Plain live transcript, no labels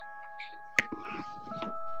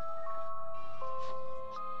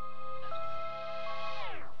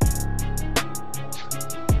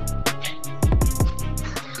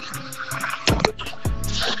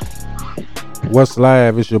What's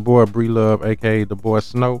live? It's your boy Bree Love, aka the boy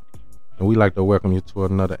Snow, and we like to welcome you to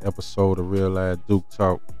another episode of Real Life Duke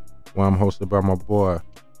Talk, where I'm hosted by my boy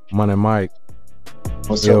Money Mike,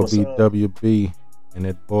 What's LBWB, and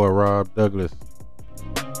that boy Rob Douglas.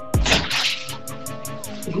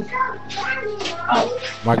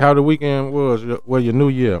 Mike, how the weekend was? Well, your new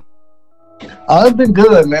year? It's been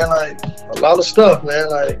good, man. Like a lot of stuff, man.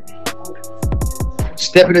 Like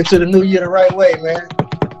stepping into the new year the right way, man.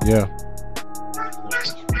 Yeah.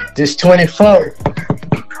 This 24.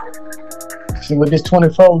 See what this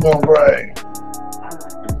 24 gonna bring.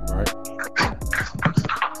 Right.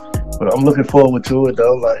 But I'm looking forward to it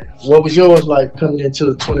though. Like, what was yours like coming into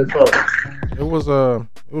the 24? It was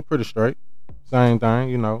pretty straight. Same thing,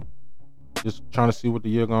 you know. Just trying to see what the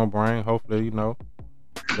year gonna bring. Hopefully, you know,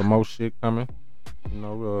 the most shit coming. You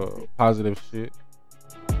know, positive shit.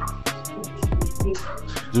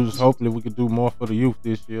 Just hopefully we could do more for the youth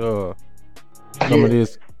this year. Some of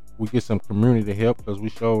this, we get some community help because we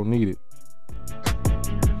sure need it.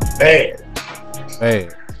 Bad.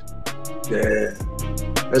 Yeah.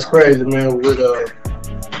 That's crazy, man.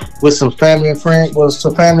 With some family and friends,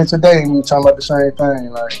 some family today, we were talking about the same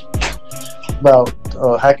thing, like about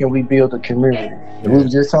how can we build a community. And we were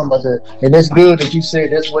just talking about that, and that's good that you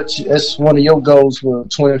said that's one of your goals for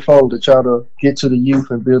 24 to try to get to the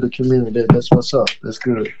youth and build a community. That's what's up. That's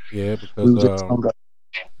good. Yeah, because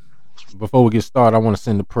before we get started, I want to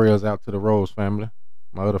send the prayers out to the Rose family,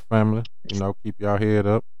 my other family. You know, keep y'all head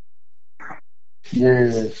up.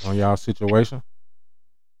 Yeah. On y'all situation.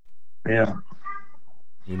 Yeah.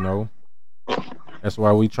 You know, that's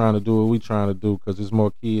why we trying to do what we trying to do, because there's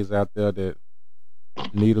more kids out there that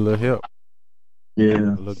need a little help. Yeah.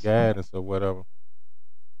 A little guidance or whatever.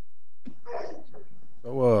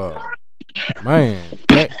 So, man,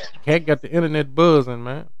 Katt got the internet buzzing,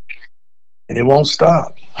 man. And it won't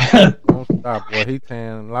stop. Won't stop, boy. He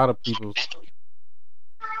tearing a lot of people's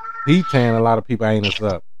anus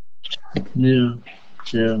up. Yeah.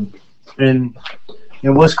 And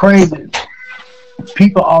what's crazy,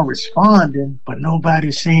 people are responding, but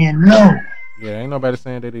nobody's saying no. Yeah, ain't nobody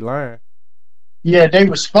saying that he lying. Yeah, they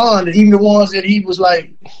responded, even the ones that he was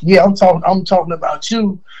like, yeah, I'm talking about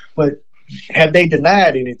you, but have they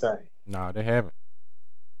denied anything? Nah, they haven't.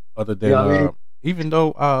 Other than even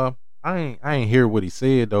though I ain't hear what he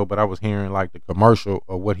said though, but I was hearing like the commercial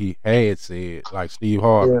of what he had said, like Steve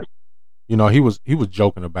Harvey. Yeah. You know, he was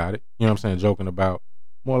joking about it. You know what I'm saying? Joking about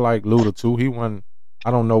more like Luda too. He wasn't, I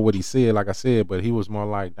don't know what he said, like I said, but he was more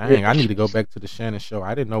like, dang, I need to go back to the Shannon show.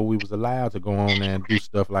 I didn't know we was allowed to go on there and do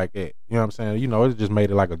stuff like that. You know what I'm saying? You know, it just made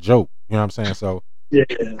it like a joke. You know what I'm saying? So yeah,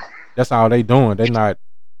 that's all they doing. They're not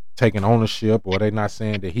taking ownership, or they not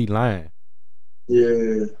saying that he lying.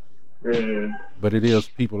 Yeah. But it is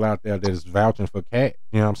people out there that is vouching for Katt.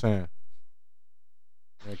 You know what I'm saying?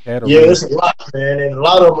 Yeah, it's a lot, man, and a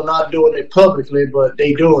lot of them are not doing it publicly, but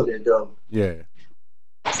they doing it though. Yeah.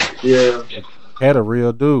 Katt a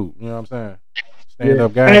real dude. You know what I'm saying? Stand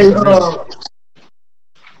up guy. Hey,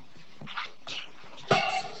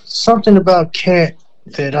 something about Katt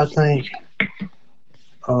that I think,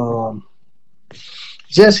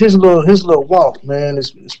 just his little walk, man,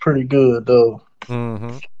 is pretty good though.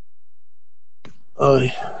 Mm-hmm.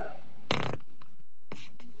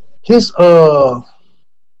 His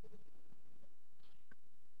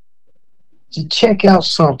to check out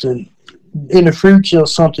something in the future or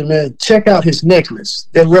something, man. Check out his necklace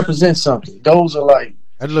that represents something. Those are like,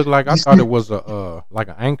 it looked like, I thought it was a like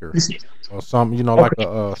an anchor or something, you know, like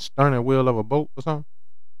a stern wheel of a boat or something.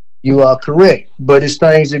 You are correct, but it's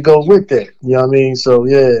things that go with that. You know what I mean? So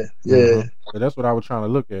yeah. Mm-hmm. So that's what I was trying to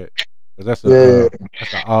look at, because that's an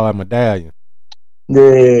odd medallion.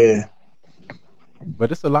 Yeah.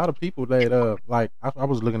 But it's a lot of people that like I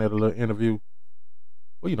was looking at a little interview.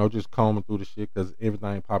 Well, you know, just combing through the shit because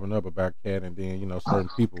everything popping up about Katt, and then, you know, certain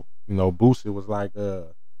people, you know, Boosie was like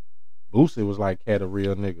Katt a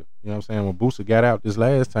real nigga. You know what I'm saying? When Boosie got out this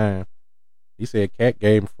last time, he said Katt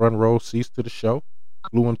gave him front row seats to the show,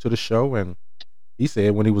 flew him to the show, and he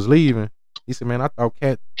said when he was leaving, he said, man, I thought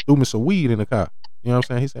Katt threw me some weed in the car. You know what I'm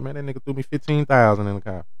saying? He said, man, that nigga threw me $15,000 in the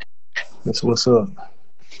car. That's what's up.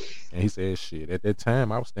 And he said, shit, at that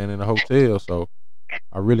time I was staying in a hotel, so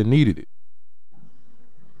I really needed it.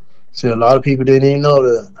 See, a lot of people didn't even know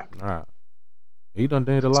that. Nah. He done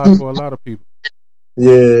did a lot for a lot of people.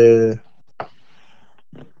 Yeah.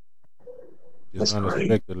 Just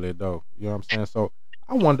unexpectedly, though. You know what I'm saying? So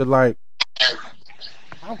I wonder, like,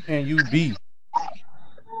 how can you be, you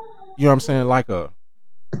know what I'm saying, like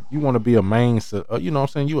you want to be a main, you know what I'm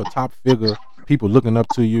saying, you a top figure, people looking up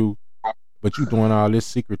to you, but you doing all this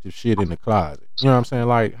secretive shit in the closet. You know what I'm saying?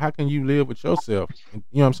 Like, how can you live with yourself? And,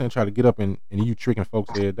 you know what I'm saying? Try to get up and you tricking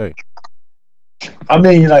folks every day. I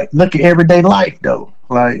mean, like, look at everyday life though.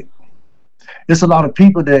 Like, there's a lot of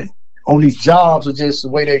people that on these jobs are just the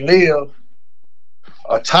way they live.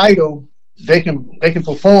 A title, they can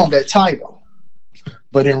perform that title,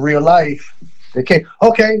 but in real life, they can't.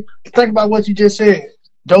 Okay, think about what you just said.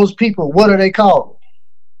 Those people, what are they called?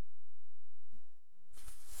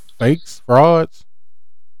 Fakes, frauds,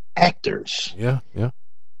 Actors. Yeah.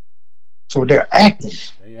 So they're acting.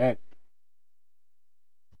 They act.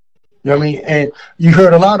 You know what I mean? And you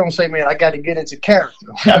heard a lot of them say, man, I got to get into character.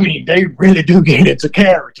 I mean, they really do get into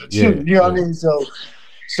character too. Yeah, you know what I mean?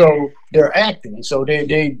 So they're acting. So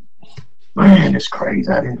they man, it's crazy.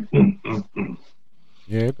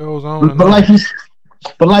 Yeah, it goes on. But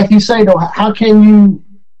like you say though, how can you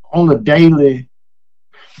on a daily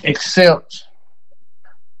accept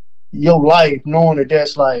your life knowing that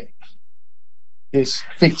that's like it's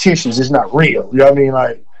fictitious, it's not real? You know what I mean?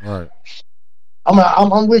 Like, right.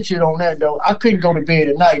 I'm with you on that though. I couldn't go to bed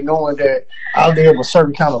at night knowing that I live a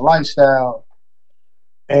certain kind of lifestyle,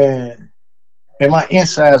 and my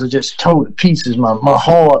insides are just torn to pieces. My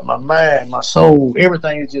heart, my mind, my soul,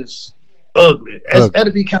 everything is just ugly.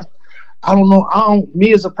 That'd be kind of, I don't know.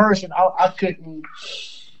 Me as a person, I couldn't.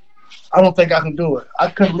 I don't think I can do it. I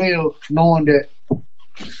couldn't live knowing that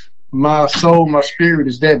my soul, my spirit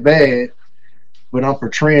is that bad, but I'm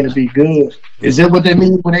portraying to be good. Is that what they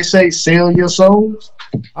mean when they say sell your souls?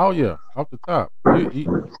 Oh yeah, off the top.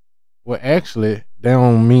 Well, actually, they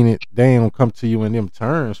don't mean it. They don't come to you in them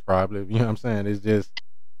terms, probably. You know what I'm saying? It's just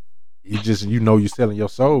you're selling your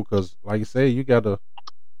soul because, like you say, you got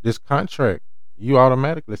this contract. You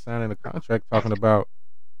automatically signing a contract talking about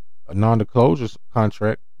a non-disclosure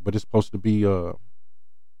contract, but it's supposed to be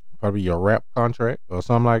probably your rap contract or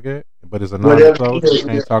something like that. But it's a non-disclosure. You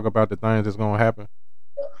can't talk about the things that's gonna happen.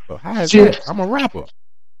 So how is that? I'm a rapper.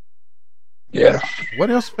 Yeah. What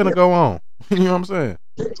else finna go on? You know what I'm saying?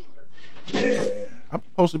 Yeah. I'm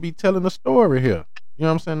supposed to be telling a story here. You know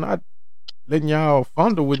what I'm saying? Not letting y'all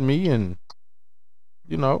fondle with me and,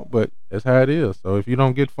 but that's how it is. So if you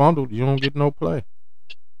don't get fondled, you don't get no play.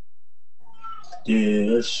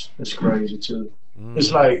 Yeah, that's crazy too.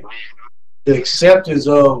 It's like the acceptance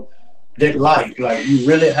of that life. Like, you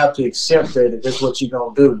really have to accept that that's what you're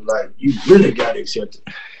gonna do. Like, you really gotta accept it.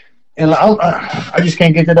 And like, I just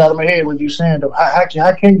can't get that out of my head when you saying though. How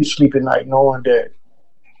can you sleep at night knowing that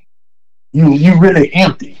you really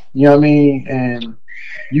empty? You know what I mean? And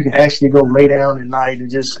you can actually go lay down at night and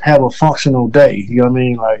just have a functional day. You know what I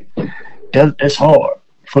mean? Like, that's hard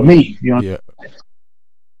for me. You know? Yeah.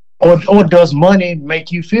 Or does money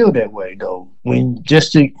make you feel that way though? When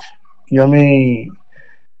just to, you know what I mean?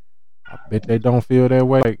 I bet they don't feel that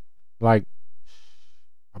way. Like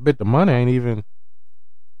I bet the money ain't even.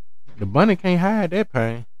 The money can't hide that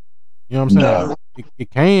pain. You know what I'm saying? No.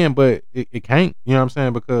 It can, but it can't. You know what I'm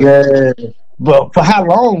saying? Because but for how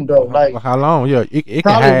long though? Like, for how long? Yeah, it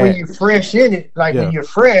probably can hide. when you're fresh in it, like when you're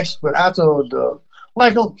fresh, but after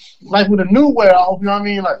like with a new wear off, you know what I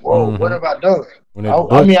mean? Like, whoa, what have I done? I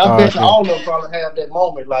bet all of them probably have that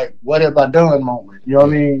moment, like, what have I done moment? You know what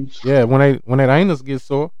I mean? Yeah, when that anus gets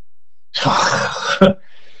sore.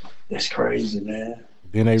 That's crazy, man.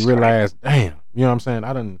 Then they realize, damn, you know what I'm saying?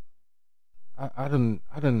 I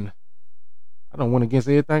don't went against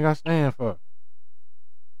everything I stand for.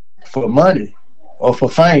 For money or for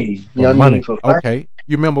fame. You know what I mean? For fame. Okay.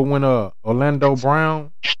 You remember when Orlando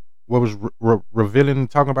Brown was revealing and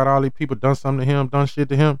talking about all these people done something to him, done shit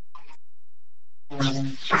to him?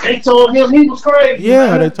 They told him he was crazy.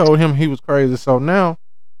 Yeah, man. They told him he was crazy. So now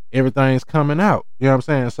everything's coming out. You know what I'm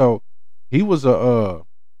saying? So he was a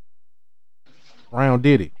Brown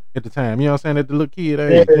Diddy at the time. You know what I'm saying? At the little kid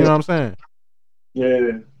age. You know what I'm saying?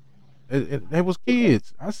 Yeah. They was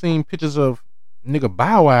kids. I seen pictures of nigga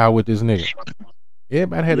Bow Wow with this nigga.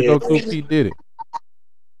 Everybody had to go through P. Diddy.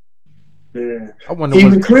 Yeah. I wonder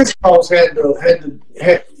even Chris Cross had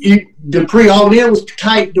Dupree. All them was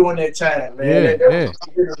tight during that time, man. Yeah.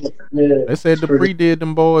 They said Dupree did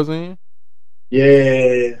them boys in.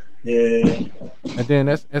 Yeah. And then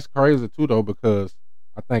that's crazy too though, because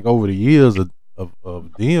I think over the years of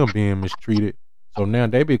them being mistreated, so now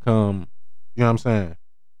they become, you know what I'm saying,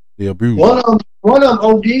 the abuse. One of them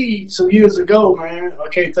OD'd some years ago, man. I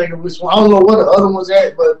can't think of which one. I don't know what the other one's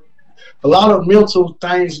at, but a lot of mental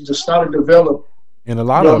things just started to develop. And a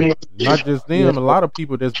lot of, not just them, a lot of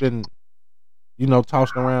people that's been,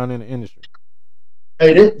 tossed around in the industry.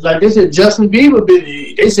 Hey, they said Justin Bieber,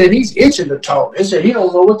 they said he's itching to talk. They said he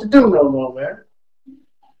don't know what to do no more, man.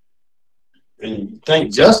 And I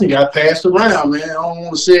think Justin got passed around, man. I don't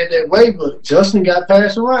want to say it that way, but Justin got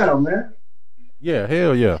passed around, man. Yeah,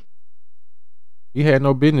 hell yeah. He had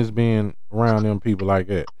no business being around them people like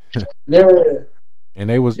that. Yeah. And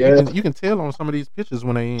they was Yeah. you can tell on some of these pictures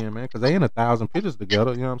when they in, man, because they in 1,000 pictures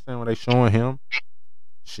together. You know what I'm saying? When they showing him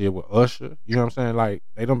shit with Usher, you know what I'm saying? Like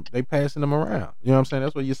they passing them around. You know what I'm saying?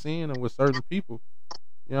 That's what you're seeing them with certain people.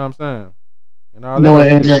 You know what I'm saying? And all No,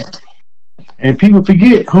 that. and people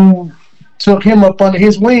forget who took him up under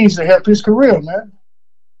his wings to help his career, man.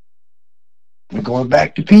 We're going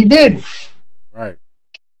back to P. Diddy. Right.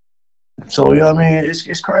 So, you know what I mean?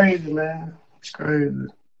 It's crazy, man. It's crazy.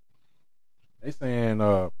 They saying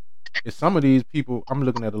it's some of these people. I'm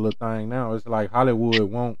looking at a little thing now. It's like Hollywood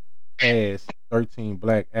won't cast 13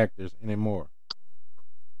 black actors anymore.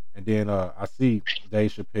 And then I see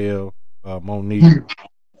Dave Chappelle, Monique,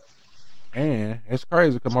 and it's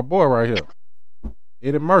crazy because my boy right here,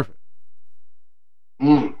 Eddie Murphy.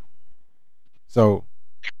 So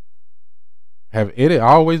have Eddie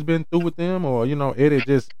always been through with them, or Eddie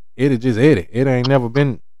just Eddie? Eddie ain't never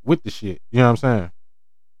been with the shit. You know what I'm saying?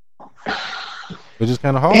 It's just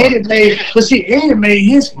kind of hard. Eddie made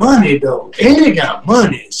his money though. Eddie got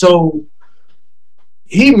money, so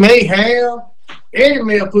Eddie may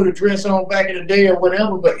have put a dress on back in the day or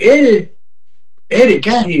whatever, but Eddie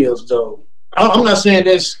got his though. I'm not saying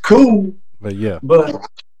that's cool, but yeah. But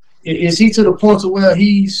is he to the point to where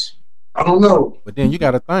he's? I don't know. But then you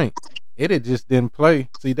got to think, Eddie just didn't play.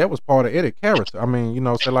 See, that was part of Eddie's character. I mean,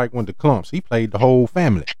 say like when the Clumps, he played the whole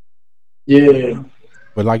family. Yeah.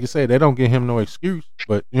 But like you said, they don't give him no excuse.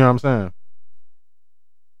 But you know what I'm saying?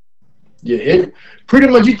 Yeah, pretty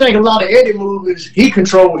much. You think a lot of Eddie movies, he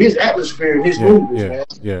controlled his atmosphere in his movies, man.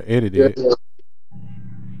 Yeah, Eddie did.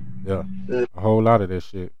 Yeah, a whole lot of that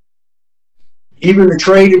shit. Even the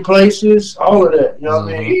trading places, all of that. You know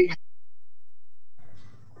what I mean?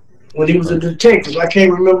 When he was a detective, I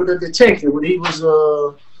can't remember the detective. When he was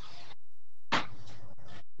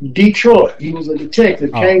Detroit, he was a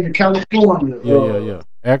detective. Came to California. Yeah.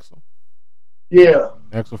 Axel. Yeah.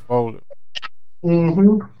 Axel Foley.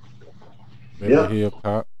 Mm-hmm. Beverly Hills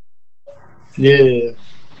Cop. Yeah.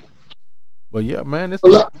 But yeah, man, it's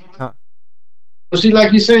but see,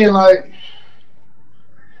 like you're saying, like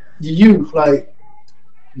you, like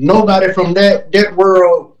nobody from that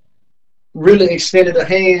world really extended a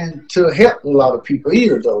hand to help a lot of people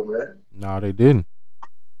either, though, man. No, they didn't.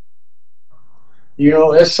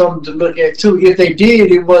 That's something to look at too. If they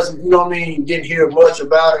did, it wasn't. Didn't hear much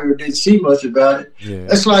about it or didn't see much about it. Yeah.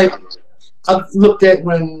 That's like I looked at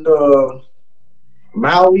when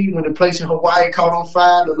Maui, when the place in Hawaii caught on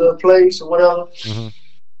fire, the little place or whatever,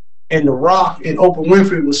 and The Rock and Oprah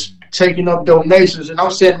Winfrey was taking up donations, and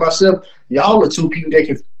I'm saying to myself, y'all are two people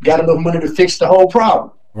that got enough money to fix the whole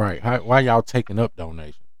problem. Right. Why y'all taking up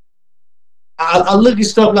donations? I look at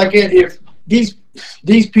stuff like that. If these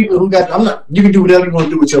people who got, you can do whatever you want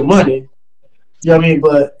to do with your money. You know what I mean?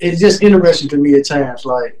 But it's just interesting to me at times.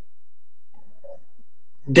 Like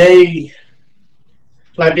they'll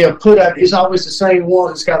put out, it's always the same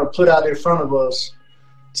one that's got to put out in front of us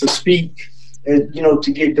to speak and,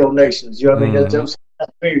 to get donations. You know what I mean? That's kind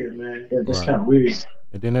of weird, man. That's kind of weird.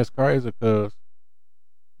 And then that's crazy because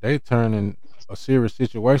they turning a serious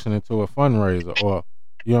situation into a fundraiser, or,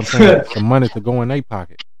 you know what I'm saying, some money to go in their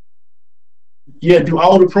pocket. Yeah, do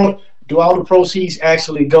all the proceeds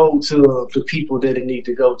actually go to the people that it need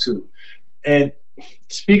to go to? And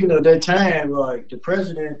speaking of that time, like the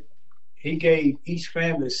president, he gave each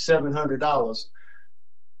family $700.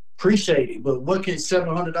 Appreciate it, but what can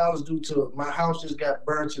 $700 do to my house? Just got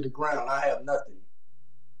burned to the ground. I have nothing.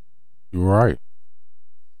 You're right.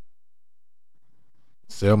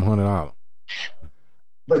 $700.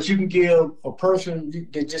 But you can give a person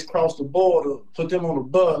that just crossed the border, put them on a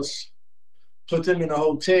bus, put them in a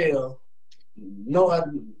hotel,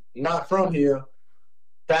 not from here,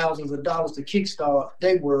 thousands of dollars to kickstart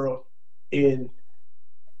their world in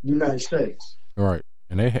the United States. Right.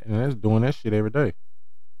 And they're doing that shit every day.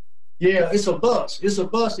 Yeah, it's a bus. It's a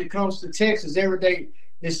bus that comes to Texas every day.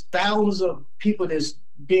 There's thousands of people that's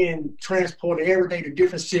being transported every day to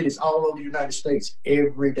different cities all over the United States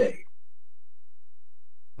every day.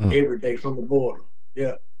 Every day from the border.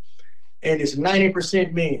 Yeah. And it's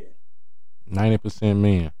 90% men. 90%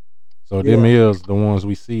 men. So them is the ones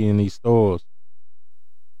we see in these stores,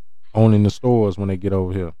 owning the stores when they get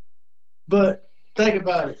over here. But think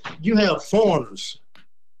about it. You have foreigners.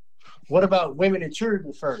 What about women and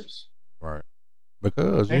children first? Right.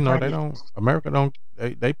 Because, America don't,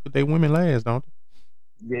 they put their women last, don't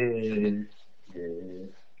they? Yeah.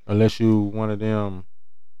 Unless you one of them.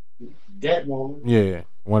 That woman. Yeah,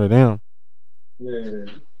 one of them. Yeah.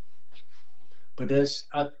 But that's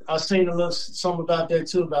I seen a little something about that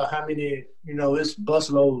too, about how many, it's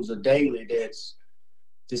busloads a daily that's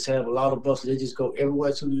just have a lot of buses. They just go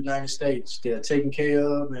everywhere to the United States. They're taken care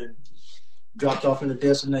of and dropped off in the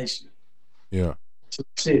destination. Yeah. To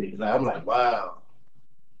the city. Like I'm like, wow.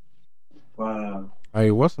 Wow. Hey,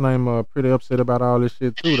 what's the name? Pretty upset about all this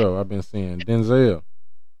shit too, though. I've been seeing Denzel.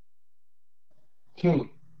 Hmm.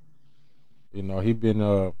 You know, he been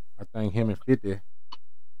I think him and 50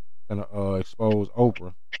 gonna expose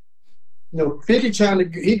Oprah.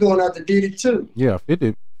 50 he going out to Diddy too. Yeah,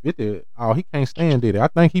 50. Oh, he can't stand Diddy. I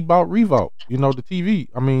think he bought Revolt. You know, the TV.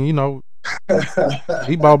 I mean,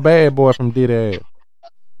 he bought Bad Boy from Diddy ass.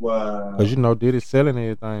 Wow. Cause Diddy selling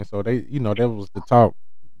everything, so they, that was the talk.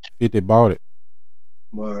 50 bought it.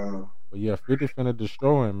 Wow. But yeah, 50 finna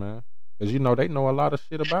destroy him, man. Cause they know a lot of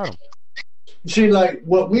shit about him. See, like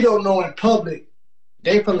what we don't know in public,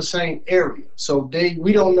 they from the same area, so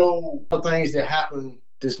we don't know things that happen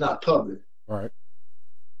that's not public. Right.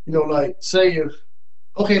 Like say if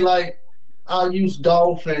like I'll use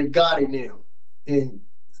Dolph and Gotti now and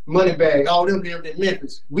Moneybag, all them lived in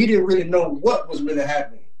Memphis. We didn't really know what was really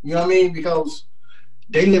happening. You know what I mean? Because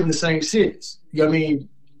they live in the same cities. You know what I mean?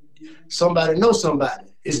 Somebody knows somebody.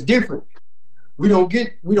 It's different. We don't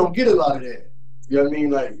get a lot of that. You know what I mean?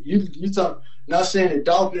 Like you talk. Not saying that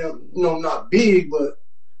Dolph, not big, but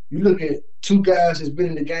you look at two guys that's been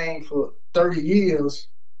in the game for 30 years.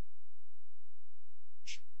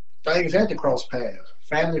 Things had to cross paths,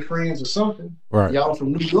 family, friends, or something. Right. Y'all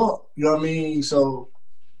from New York. You know what I mean? So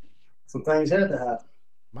some things had to happen.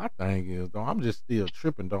 My thing is though, I'm just still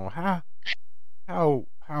tripping on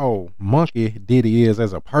how monkey Diddy is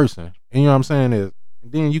as a person. And you know what I'm saying is,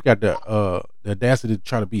 and then you got the audacity to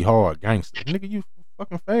try to be hard gangster. Nigga, you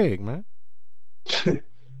fucking fag, man.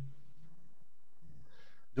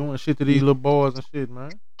 Doing shit to these little boys and shit,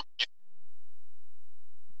 man.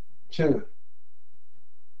 Sure.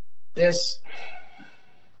 That's,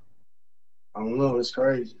 I don't know, it's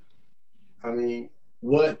crazy. I mean,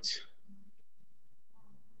 what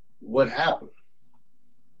happened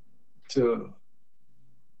did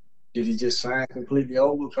he just sign completely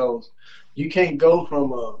over? Because you can't go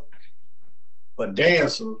from a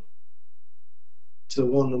dancer to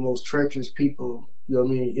one of the most treacherous people, you know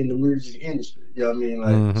what I mean, in the music industry. You know what I mean?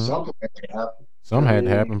 Like something had to happen. Something had to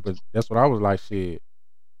happen, but that's what I was like, shit.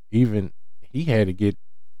 Even he had to get,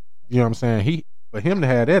 you know what I'm saying? For him to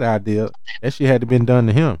have that idea, that shit had to been done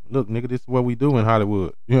to him. Look, nigga, this is what we do in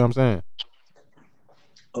Hollywood. You know what I'm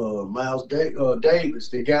saying? Miles Davis,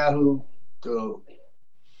 the guy who the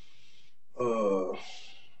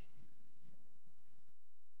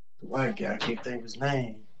white guy, I can't think of his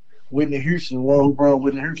name. Whitney Houston, one who brought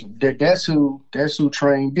Whitney Houston. That's who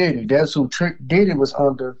trained Diddy. That's who Diddy was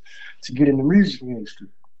under to get in the music industry.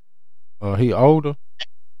 He older?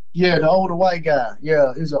 Yeah, the older white guy.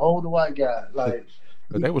 Yeah, he's an older white guy. Like,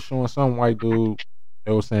 they were showing some white dude.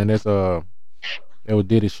 They were saying that's that was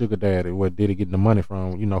Diddy's sugar daddy. Where Diddy getting the money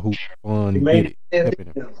from? Who fund Diddy?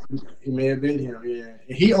 He may have been him. Yeah,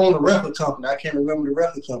 he owned a record company. I can't remember the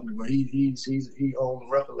record company, but he owned a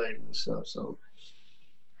record label and stuff. So.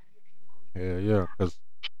 Yeah, because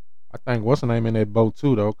I think what's the name in that boat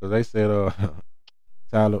too though? Because they said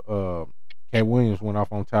Tyler Katt Williams went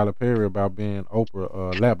off on Tyler Perry about being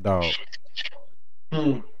Oprah lapdog.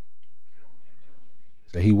 So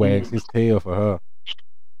he wags his tail for her.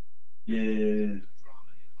 Yeah.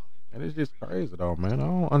 And it's just crazy though, man. I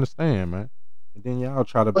don't understand, man. And then y'all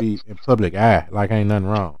try to be in public eye like ain't nothing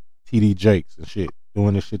wrong. TD Jakes and shit.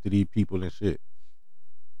 Doing this shit to these people and shit.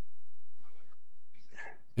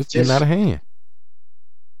 It's getting out of hand.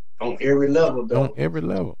 On every level, though. On every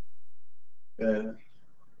level. Yeah.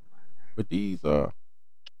 But these like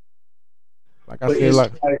I said,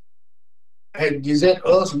 like is that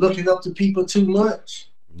us looking up to people too much?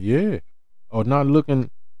 Yeah. Or not looking,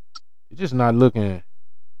 just not looking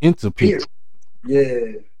into people.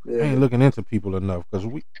 Yeah. I ain't looking into people enough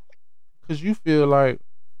because you feel like,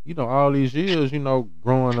 all these years,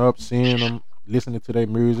 growing up, seeing them, listening to their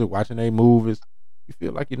music, watching their movies, you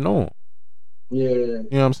feel like you know them. Yeah. You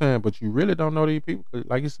know what I'm saying? But you really don't know these people because,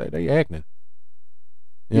 like you say, they acting.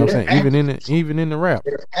 You know what I'm saying? Even in the rap.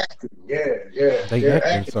 They're acting. Yeah. They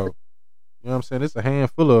acting. So, you know what I'm saying? It's a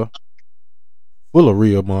handful of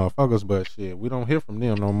real motherfuckers, but shit, we don't hear from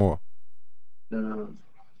them no more. No.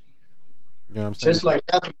 You know what I'm saying? Just like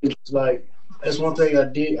athletes, like that's one thing I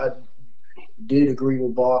did agree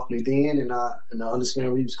with Barkley then, and I understand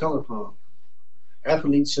where he was coming from.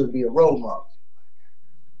 Athletes should be a role model.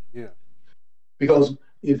 Yeah. Because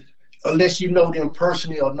unless you know them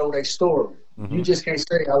personally or know their story, You just can't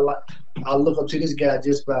say I look up to this guy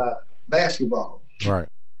just by basketball. Right.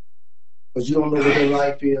 But you don't know what their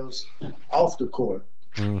life is off the court.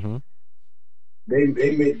 Mm-hmm. They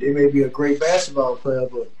may be a great basketball player,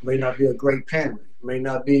 but may not be a great parent. May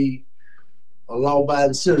not be a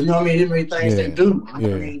law-abiding citizen. You know what I mean? There may be things they do. I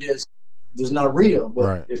mean, that's not real.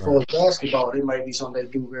 But as far as basketball, it might be something they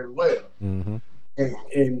do very well. Mm-hmm.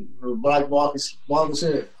 And like Walker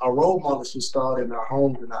said, our role models should start in our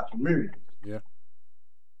homes and our community. Yeah.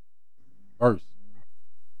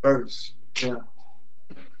 First. Yeah.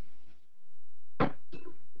 And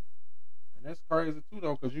that's crazy too,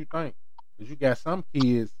 though, because you got some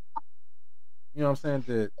kids, you know what I'm saying,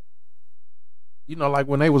 that, you know, like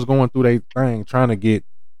when they was going through their thing, trying to get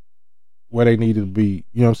where they needed to be,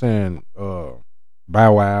 you know what I'm saying,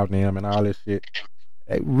 Bow Wow them and all this shit,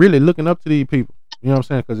 they really looking up to these people, you know what I'm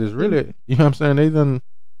saying, because it's really, you know what I'm saying, they done,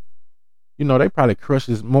 you know, they probably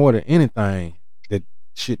crushes more than anything that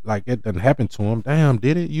shit like that doesn't happen to them. Damn,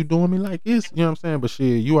 did it? You doing me like this? You know what I'm saying? But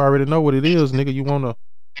shit, you already know what it is, nigga. You wanna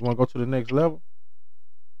go to the next level?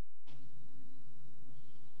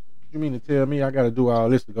 You mean to tell me I gotta do all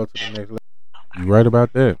this to go to the next level? You right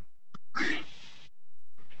about that.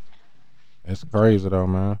 That's crazy though,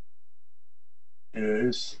 man. Yeah,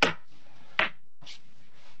 it's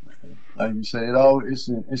like you say,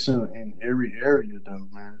 it's in every area though,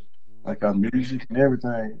 man. Like our music and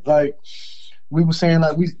everything. Like we were saying,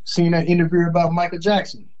 like we seen that interview about Michael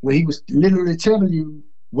Jackson, where he was literally telling you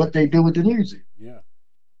what they do with the music.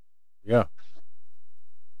 Yeah.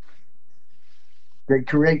 They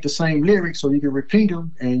create the same lyrics so you can repeat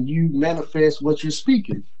them and you manifest what you're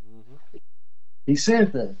speaking. Mm-hmm. He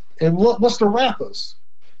said that. And what's the rappers?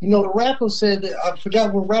 You know, the rappers said that, I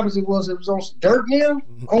forgot what rappers it was. It was on Dirt Man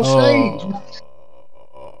on stage.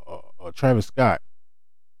 Travis Scott.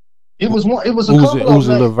 It was one. It was a couple of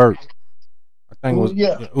them. Lil Vert. I think it was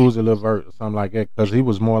Uzi Lil Vert or something like that, because he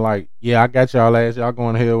was more like, I got y'all ass. Y'all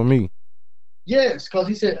going to hell with me. Yes, because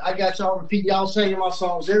he said, I got y'all repeat, y'all singing my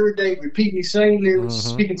songs every day, repeating these same lyrics,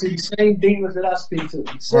 speaking to these same demons that I speak to.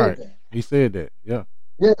 He said that. He said that, yeah.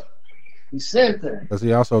 Yeah, he said that. Because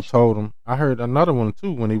he also told him, I heard another one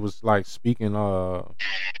too, when he was like speaking,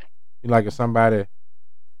 like if somebody,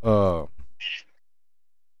 was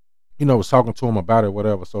talking to him about it,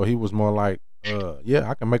 whatever. So he was more like,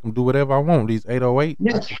 I can make them do whatever I want. These 808,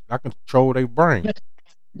 I can control their brain.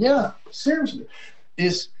 Yeah, seriously.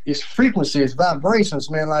 It's frequency, it's vibrations,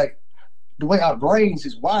 man. Like the way our brains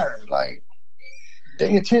is wired, like they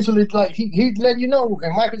intentionally, like he let you know,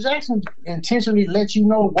 and Michael Jackson intentionally let you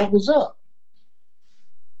know what was up.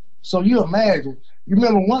 So you imagine, you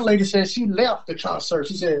remember one lady said she left the concert.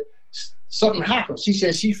 She said something happened. She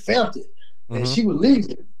said she felt it, and she was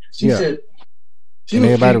leaving. She said, and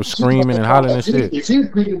everybody was screaming and hollering and shit. She was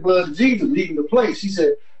speaking the blood of Jesus leaving the place. She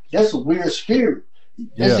said that's a weird spirit.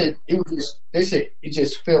 They said it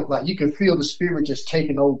just felt like you can feel the spirit just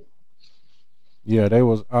taking over. Yeah, they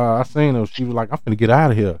was. I seen her. She was like, "I'm finna get out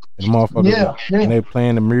of here." And the motherfuckers, and they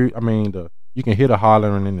playing the music. I mean, you can hear the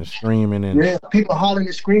hollering and the screaming and people hollering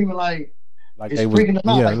and screaming like it's they freaking them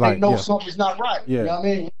out. Like they know something's not right. Yeah, you know what I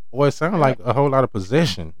mean. Boy, it sounded like a whole lot of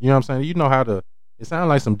possession. You know what I'm saying? You know how to. It sounded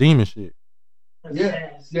like some demon shit. Yeah,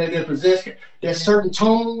 that possession, that certain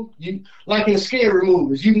tone, you like in scary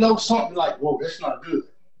movies, you know something like, whoa, that's not good.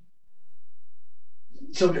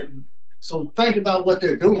 So think about what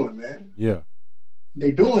they're doing, man. Yeah. They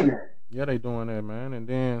doing that. Yeah, they doing that, man.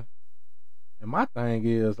 And my thing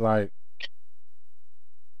is like,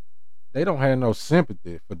 they don't have no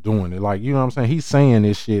sympathy for doing it. Like, you know what I'm saying? He's saying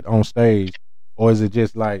this shit on stage, or is it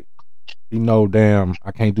just like, damn,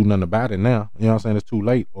 I can't do nothing about it now. You know what I'm saying? It's too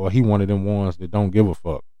late. Or he one of them ones that don't give a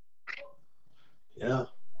fuck. Yeah.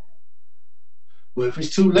 Well, if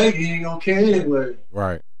it's too late, he ain't gonna care anyway.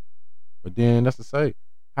 Right. But then that's to say,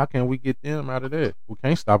 how can we get them out of that? We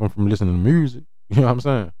can't stop them from listening to music. You know what I'm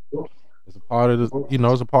saying? It's a part of the,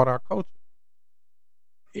 it's a part of our culture.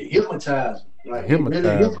 It hypnotizes. Like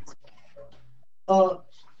hypnotizes.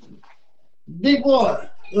 Big Boy.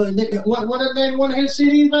 What that name? One of his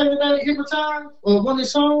CDs back in the day, Hypnotized? Or one of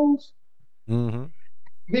his songs? Mm-hmm.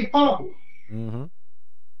 Big Papa. Mm-hmm.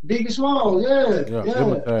 Biggie Small, yeah.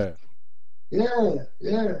 Hypnotized.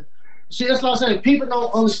 Yeah. See, that's what I'm saying. People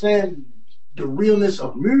don't understand the realness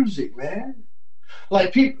of music, man.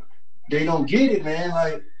 Like, people, they don't get it, man.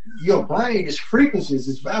 Like, your brain is frequencies,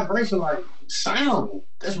 it's vibration, like sound.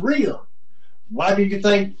 That's real. Why do you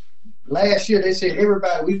think last year they said,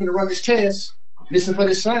 everybody, we finna run this test, listen for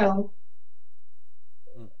this sound?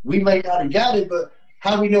 We may not have got it, but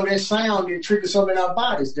how we know that sound can trigger something in our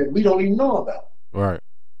bodies that we don't even know about? Right.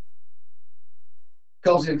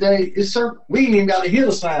 Because if it's certain, we ain't even got to hear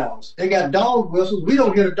the sounds. They got dog whistles. We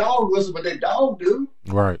don't hear the dog whistle, but they dog do.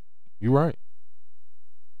 Right. You're right.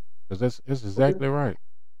 Because that's exactly right.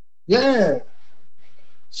 Yeah.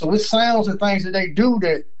 So it's sounds and things that they do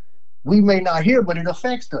that we may not hear, but it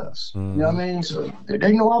affects us. Mm-hmm. You know what I mean? So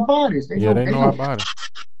they know our bodies. They know our bodies.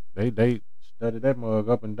 They study that mug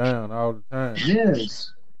up and down all the time.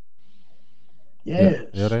 Yes. Yeah,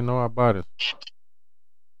 they know our bodies.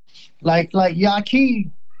 Like Yaki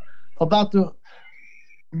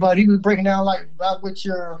but he was breaking down like about with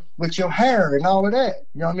your hair and all of that.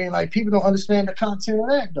 You know what I mean? Like people don't understand the content of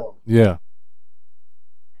that though. Yeah.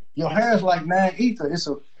 Your hair is like ether.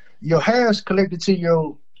 Your hair is connected to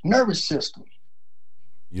your nervous system.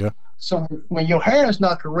 Yeah. So when your hair is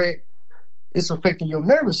not correct, it's affecting your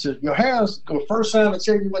nervous system. Your hair is the first sign to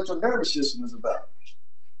tell you what your nervous system is about.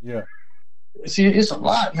 Yeah. See, it's a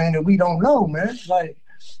lot, man, that we don't know, man. Like,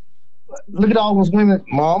 look at all those women,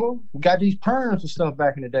 mama, got these perms and stuff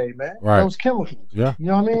back in the day, man. Right. Those chemicals. Yeah. You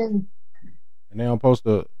know what I mean? And they don't supposed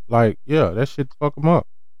to, like, yeah, that shit fuck them up.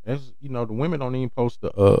 That's, the women don't even supposed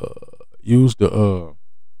to use the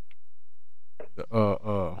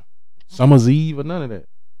Summer's Eve or none of that.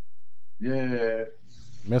 Yeah.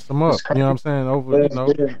 Mess them up. You know what I'm saying? Over,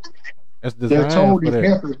 that's designed. They're told for it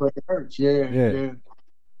happens, but it hurts. Yeah.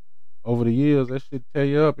 Over the years, that shit tear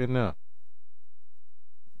you up in there.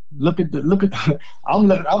 Look at I'm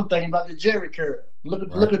thinking about the Jerry curl. Look at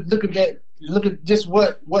that. Look at just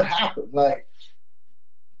what happened. Like,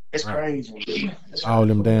 it's crazy. All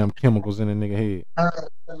them damn chemicals in the nigga head.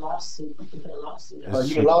 The lawsuit.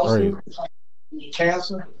 You get lawsuit,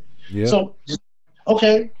 cancer. Yeah. So,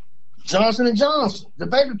 okay, Johnson & Johnson, the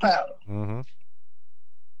baby powder. Mm-hmm.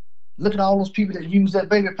 Look at all those people that use that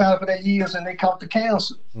baby powder for their years and they caught the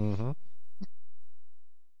cancer. Mm-hmm.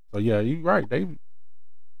 So yeah, you right. They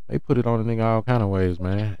put it on the nigga all kind of ways,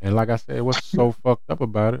 man. And like I said, what's so fucked up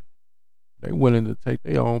about it? They willing to take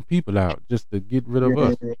their own people out just to get rid of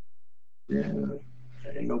us. Yeah,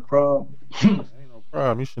 ain't no problem. Ain't no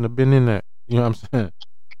problem. You shouldn't have been in that. You know what I'm saying?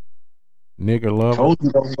 Nigga love.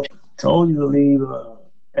 Told you to leave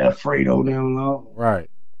Alfredo down alone. Right.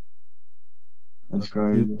 That's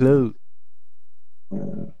crazy. Blue.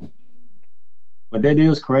 Yeah. But that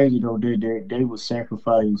is crazy though. They would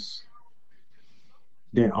sacrifice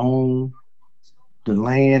their own, the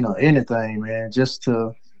land or anything, man, just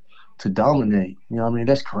to dominate. You know what I mean?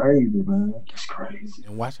 That's crazy, man. That's crazy.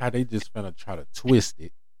 And watch how they just finna try to twist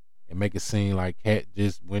it and make it seem like Katt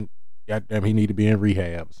just went, goddamn, he need to be in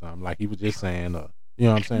rehab or something. Like he was just saying, you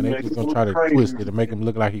know what I'm saying? They just gonna try to twist it and make him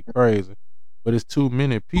look like he crazy. But it's too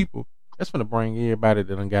many people. That's gonna bring everybody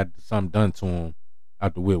that done got something done to him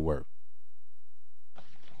out the woodwork.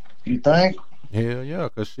 You think? Hell yeah,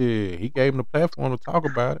 cause shit, he gave him the platform to talk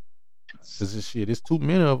about it. Cause it's too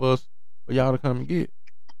many of us for y'all to come and get.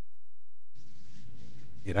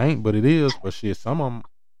 It ain't, but it is. But shit, some of them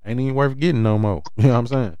ain't even worth getting no more. You know what I'm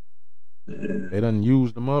saying? Yeah. They done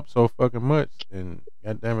used them up so fucking much, and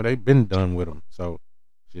goddamn it, they been done with them. So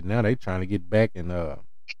shit, now they trying to get back and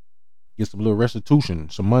get some little restitution,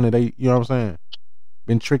 some money they, you know what I'm saying,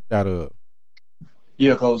 been tricked out of.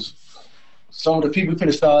 Yeah, cause some of the people could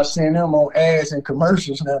have started seeing them on ads and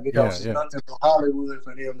commercials now because there's nothing from Hollywood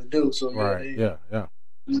for them to do. So right, yeah.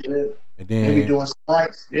 And then they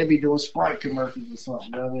be doing Sprite commercials or something.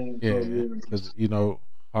 You know what I mean? Yeah, because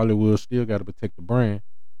Hollywood still got to protect the brand.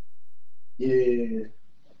 Yeah.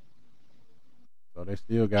 So they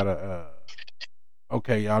still gotta.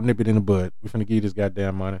 Okay, y'all nip it in the bud. We finna give you this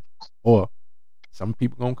goddamn money, or some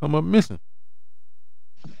people gonna come up missing.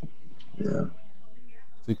 Yeah.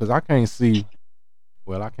 See, because I can't see.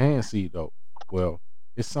 Well, I can see though. Well,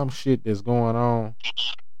 it's some shit that's going on.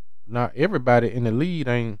 Not everybody in the lead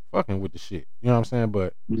ain't fucking with the shit. You know what I'm saying?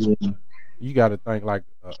 But you got to think like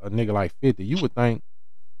a nigga like 50. You would think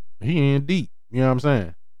he in deep. You know what I'm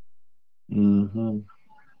saying? Mm-hmm.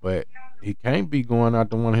 But he can't be going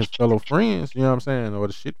out to one of his fellow friends. You know what I'm saying? Or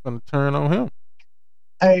the shit finna turn on him.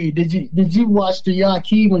 Hey, did you watch the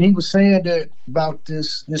Yaki when he was saying that about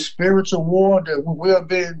this spiritual war that we have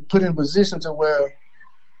been put in position to where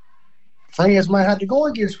friends might have to go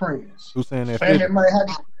against friends? Who's saying that? Family might have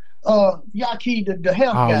to. Yaki, the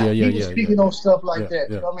health guy, he was speaking on stuff like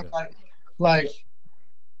that. You know what I mean? Like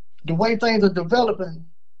the way things are developing,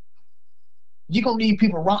 you're gonna need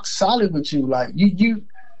people rock solid with you. Like you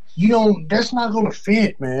don't. That's not gonna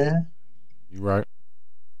fit, man. You right.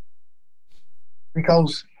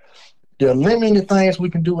 Because there are limited things we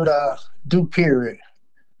can do with our due period.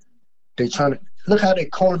 They trying to look how they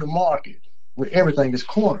corner the market with everything is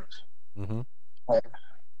corners. Mm-hmm. Like,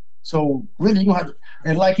 So really, you have to,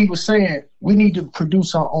 and like he was saying, we need to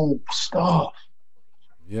produce our own stuff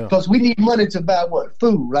Yeah. because we need money to buy what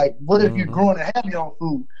food. Like, what if you're Mm-hmm. growing and have your own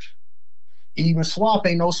food? Even swamp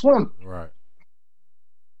ain't no swim. Right.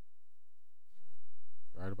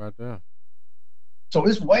 Right about that. So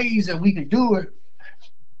it's ways that we can do it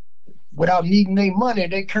without needing their money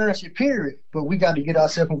and their currency. Period. But we got to get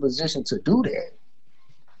ourselves in position to do that.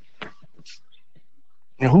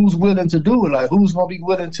 And who's willing to do it? Like, who's gonna be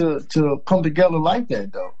willing to come together like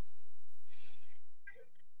that though?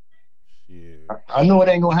 Shit. I know it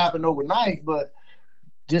ain't gonna happen overnight, but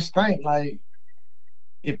just think like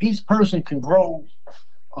if each person can grow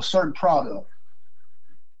a certain product,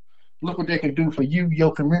 look what they can do for you,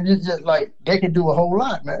 your community. It's just like they can do a whole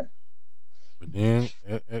lot, man. But then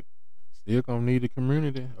it still gonna need a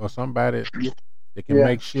community or somebody that can Yeah,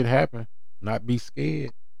 make shit happen, not be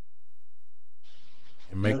scared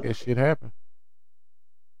and make yeah, that shit happen.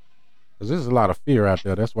 Because there's a lot of fear out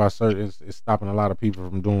there. That's why certain it's stopping a lot of people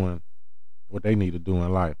from doing what they need to do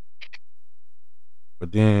in life.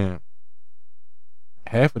 But then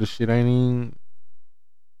half of the shit ain't even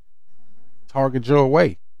target your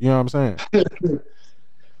way. You know what I'm saying?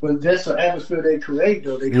 but that's the atmosphere they create,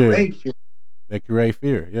 though. They Yeah. create fear. They create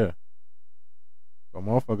fear. Yeah. So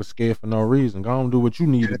motherfuckers scared for no reason. Go on and do what you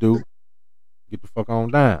need to do. Get the fuck on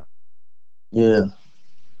down. Yeah,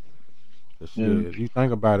 Cause yeah, shit, you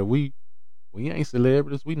think about it, we ain't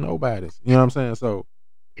celebrities, we nobodies. You know what I'm saying? So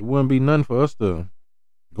it wouldn't be nothing for us to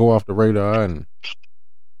go off the radar and,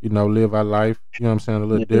 live our life, you know what I'm saying, a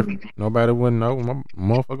little yeah, different. Nobody wouldn't know.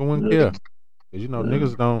 Motherfucker wouldn't yeah, care. Cause yeah.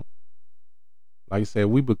 niggas don't, like you said,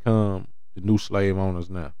 we become the new slave owners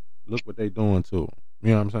now. Look what they doing to them. You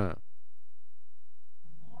know what I'm saying?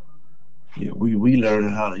 Yeah, we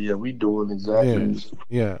learning how to. Yeah, we doing Yeah. exactly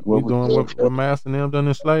Yeah. We what we doing doing. what Master and them done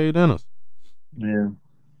enslaved in us. Yeah,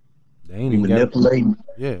 They ain't we even got, manipulating,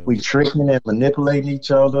 yeah, we tricking and manipulating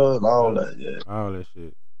each other and all yeah, that. Yeah, all that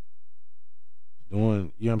shit.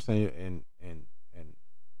 Doing, you know what I'm saying? And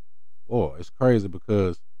oh, it's crazy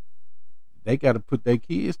because they got to put their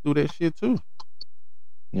kids through that shit too.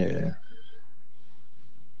 yeah.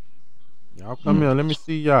 Y'all come Mm. here, let me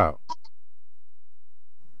see y'all.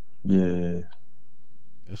 Yeah,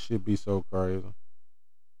 That shit be so crazy.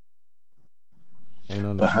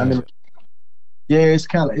 Can't but how many? understand it. Yeah, it's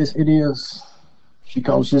kind of it is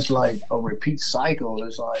because it's like a repeat cycle.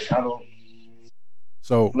 It's like I don't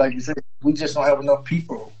So, like you said. We just don't have enough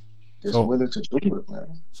people that's so, willing to do it,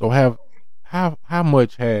 man. so have how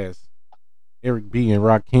much has Eric B and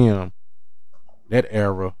Rakim that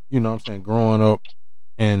era? You know what I'm saying? Growing up,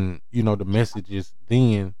 and the messages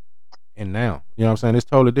then and now. You know what I'm saying? It's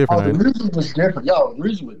totally different, Oh, the ain't it? music was different, y'all. The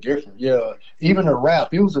music was different. Yeah, even the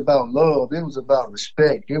rap, it was about love. It was about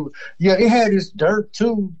respect. It was, yeah, it had its dirt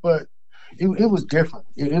too, but it was different.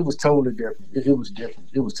 It was totally different. It was different.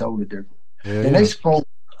 It was totally different. Yeah, And yeah. they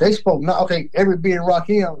spoke. Not okay. Every being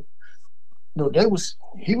Rakim,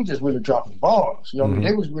 he was just really dropping bars. You know what I mean? Mm-hmm.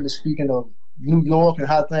 They was really speaking of New York and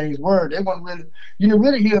how things were. They wasn't really, you didn't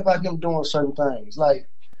really hear about them doing certain things. Like,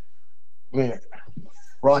 man,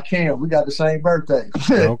 Rakim, we got the same birthday.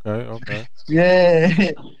 Okay, okay.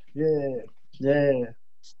 Yeah, yeah, yeah.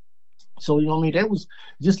 So you know what I mean? That was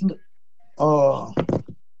just uh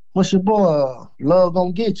what's your boy? Love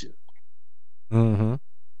gonna get you. Mm-hmm.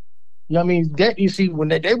 You know what I mean? That you see when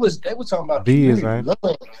they was talking about Biz, community ain't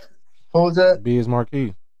love. What was that? Biz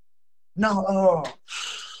Marquis. No,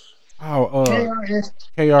 Oh, KRS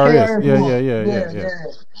KRS. KRS Yeah, One. yeah, yeah, yeah, Yeah, yeah. yeah.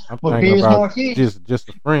 I'm But thinking Biz about Marquis. just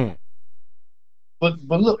a friend. But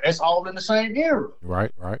look, it's all in the same era.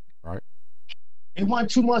 Right, right, right. It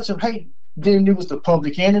wasn't too much of hate. Then it was the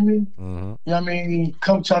Public Enemy. Mm-hmm. You know what I mean?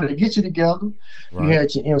 Come try to get you together. You Right.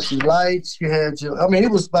 had your MC Lights. You had your. I mean,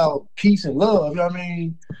 it was about peace and love. You know what I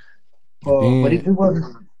mean? And But then it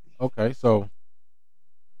wasn't. okay, so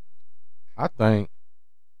I think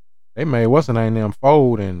they made what's the name them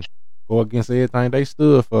fold and go against everything they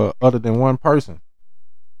stood for other than one person.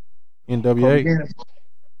 Public NWA. Enemy.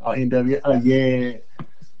 Oh, NW. Oh, yeah.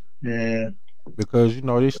 Yeah. Because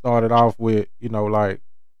they started off with, like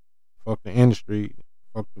fuck the industry,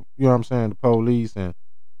 fuck the, you know what I'm saying, the police and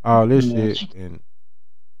all this Yeah. shit, and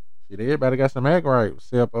shit, everybody got some act right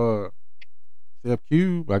except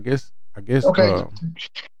Cube. I guess Okay.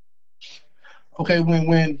 Okay.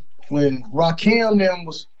 When Rakim them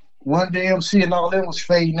was Run DMC and all them was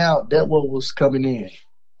fading out, that what was coming in.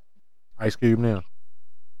 Ice Cube now.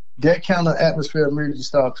 That kind of atmosphere of music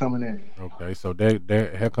started coming in. Okay, so that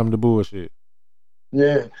here come the bullshit.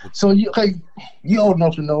 Yeah. So you old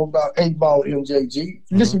enough to know about 8 Ball MJG.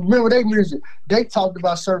 Mm-hmm. Listen, remember they music. They talked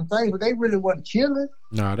about certain things, but they really wasn't killing.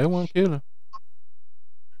 Nah, they weren't killing.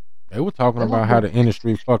 They were talking about how the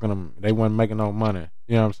industry fucking them. They wasn't making no money.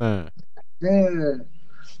 You know what I'm saying? Yeah.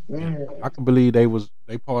 And Yeah. I can believe they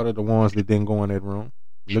part of the ones that didn't go in that room.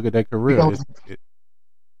 Look at their career. Because It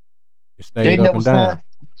they stayed up never and down. signed.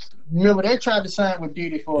 Remember they tried to sign with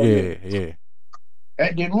Diddy for a minute. Yeah.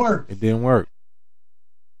 That didn't work. It didn't work.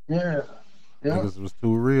 Yeah. Yeah. Niggas was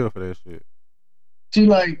too real for that shit. See,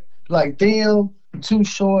 like them, Too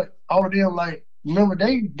Short, all of them. Like, remember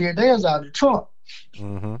they did theirs out of the trunk.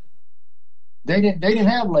 Mm-hmm. They didn't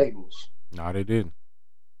have labels. Nah, they didn't.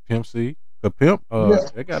 Pimp C. The Pimp, Yeah.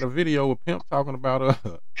 they got a video with Pimp talking about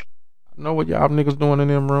I know what y'all niggas doing in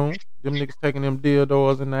them rooms. Them niggas taking them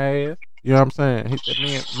dildos in the ass. You know what I'm saying? He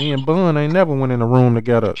said, me and Bun ain't never went in a room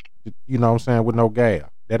together, you know what I'm saying, with no gal.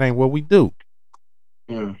 That ain't what we do.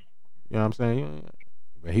 Yeah. You know what I'm saying?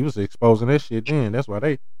 But he was exposing that shit then. That's why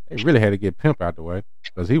they really had to get Pimp out the way.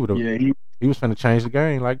 Because he was finna change the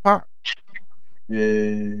game like Pac.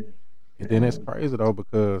 Yeah. And then it's crazy though,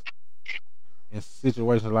 because in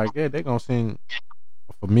situations like that, they gonna send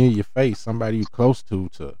a familiar face, somebody you close to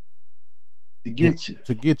get you.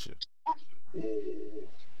 To get you.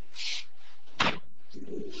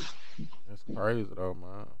 That's crazy though,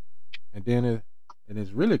 man. And then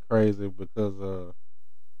it's really crazy because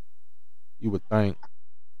you would think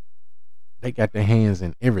they got their hands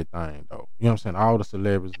in everything though. You know what I'm saying? All the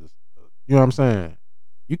celebrities, you know what I'm saying?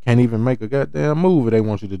 You can't even make a goddamn move if they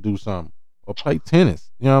want you to do something. Or play tennis.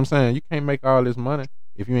 You know what I'm saying? You can't make all this money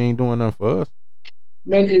if you ain't doing nothing for us.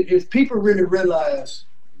 Man, if people really realize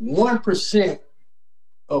 1%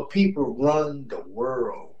 of people run the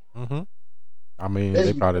world. Mm-hmm. I mean,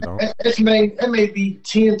 they probably don't. That may be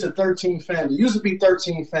 10 to 13 families. It used to be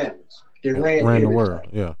 13 families that ran the world.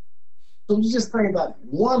 Yeah. So you just think about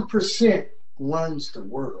it. 1% runs the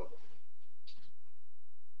world.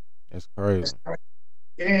 That's crazy.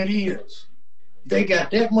 Yeah, it is. They got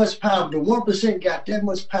that much power. The 1% got that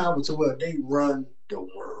much power to where they run the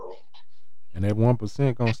world. And that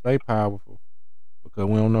 1% gonna stay powerful because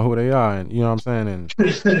we don't know who they are, and you know what I'm saying.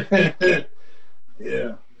 And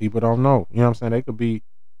yeah, people don't know. You know what I'm saying. They could be,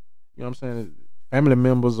 you know what I'm saying, family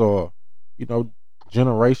members or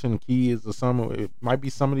generation kids or something. It might be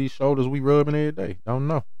some of these shoulders we rubbing every day. Don't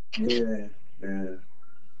know. Yeah.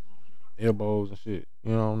 Elbows and shit.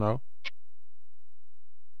 You don't know.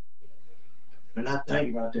 When I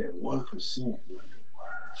think about that 1%,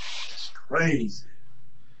 it's crazy.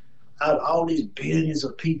 Out of all these billions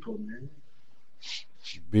of people, man.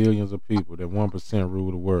 Billions of people, that 1%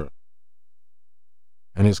 rule the world.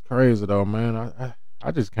 And it's crazy though, man.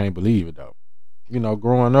 I just can't believe it though. You know,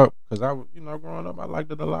 growing up, because I liked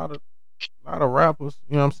it a lot of rappers.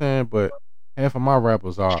 You know what I'm saying? But half of my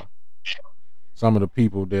rappers are some of the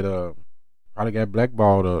people that probably got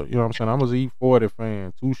blackballed. You know what I'm saying? I was an E40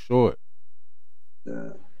 fan, Too Short. Yeah.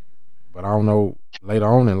 But I don't know later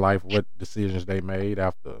on in life what decisions they made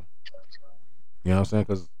after. You know what I'm saying?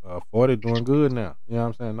 Because 40 doing good now. You know what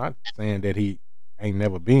I'm saying? Not saying that he ain't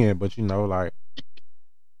never been, but you know, like,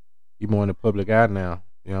 he more in the public eye now.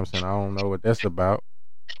 You know what I'm saying? I don't know what that's about.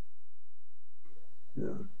 Yeah.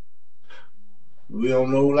 We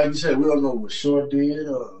don't know, like you said, we don't know what Short did.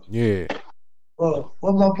 Yeah. What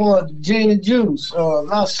my boy Gene and Juice,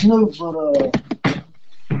 not Snoop, but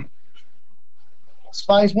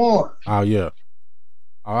Spice One. Oh yeah.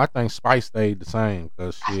 Oh, I think Spice stayed the same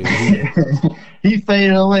because shit. He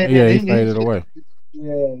faded away. Yeah, he faded away.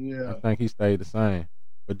 Yeah. I think he stayed the same.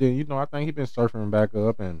 But then, I think he been surfing back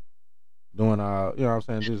up and doing you know what I'm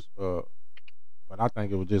saying, just but I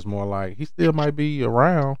think it was just more like he still might be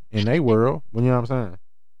around in their world, you know what I'm saying?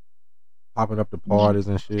 Popping up the parties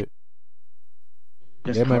and shit.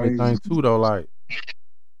 That made me think too though, like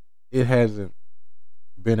it hasn't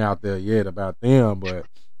been out there yet about them, but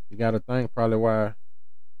you gotta think probably why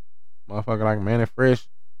motherfucker like Manny Fresh,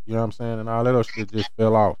 you know what I'm saying, and all that other shit just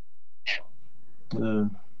fell off. Yeah.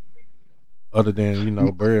 Other than,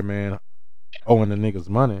 Birdman owing the niggas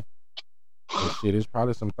money. But shit, it's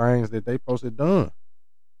probably some things that they supposed to done.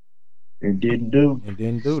 And didn't do.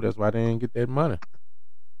 That's why they didn't get that money.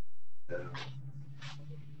 Yeah.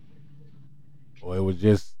 Or it was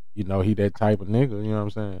just, he that type of nigga, you know what I'm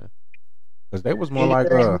saying? Because they was more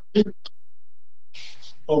like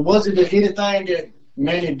Or was it anything that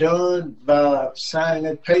Manny done by signing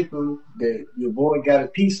that paper that your boy got a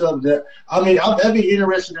piece of that? I mean, that'd be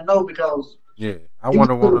interesting to know because I want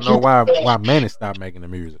to know why Manny stopped making the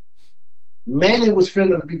music. Manny was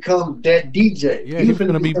finna become that DJ. Yeah, he was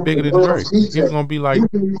gonna be bigger than Drake. He was gonna be like,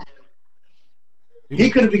 he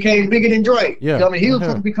could have became bigger than Drake. Yeah. You know what I mean, he could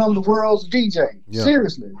have become the world's DJ. Yeah.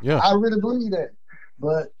 Seriously. Yeah. I really believe that.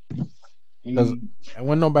 But because and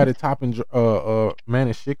when nobody topping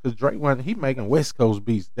Manny shit, because Drake he making West Coast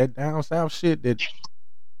beats, that down south shit that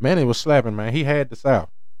Manny was slapping, man. He had the South.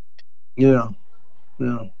 Yeah,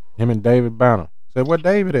 yeah. Him and David Banner. Said, where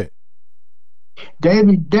David at?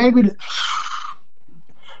 David.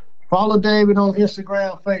 Follow David on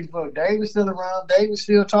Instagram, Facebook. David's still around. David's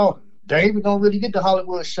still talking. David don't really get the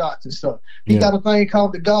Hollywood shots and stuff. He got a thing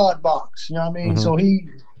called the God Box. You know what I mean? So he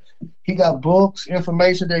got books,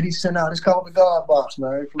 information that he sent out. It's called the God Box,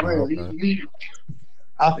 man. For real. Okay.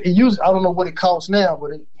 I don't know what it costs now,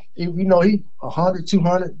 but he 100,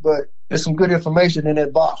 200, but there's some good information in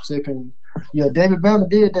that box. David Banner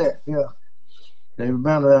did that. Yeah. David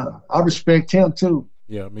Banner, I respect him too.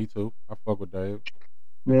 Yeah, me too. I fuck with Dave.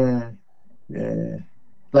 Yeah.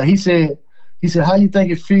 Like he said, how you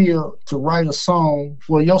think it feel to write a song?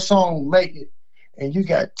 Well, your song make it, and you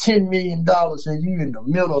got $10 million, and you in the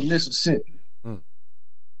middle of Mississippi,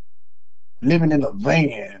 living in a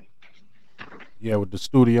van. Yeah, with the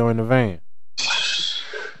studio in the van.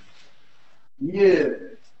 Yeah.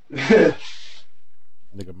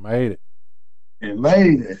 Nigga made it. It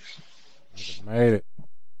made it. Nigga made it.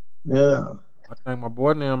 Yeah. I think my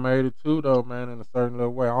boy now made it too, though, man, in a certain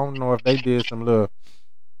little way. I don't know if they did some little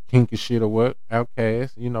kinky shit or what.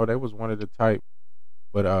 Outkast, they was one of the type.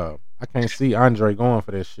 But I can't see Andre going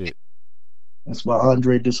for that shit. That's why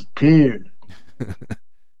Andre disappeared.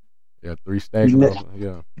 Yeah, 3 stacks.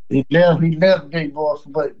 Yeah. He left Big Boss,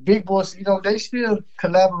 but Big Boss, they still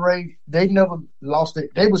collaborate. They never lost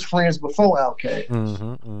it. They was friends before Outkast.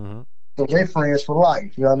 So they're friends for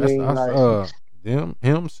life. You know what I mean?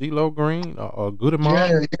 Him, CeeLo Green, Good and Mob.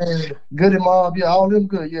 Yeah. Good and Mob, yeah, all them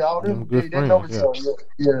good. Yeah, all them good. They know each other.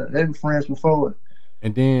 Yeah, they were friends before it.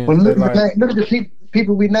 And then, but look at the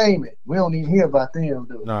people we name it. We don't even hear about them,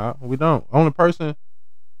 do we? Nah, we don't. Only person,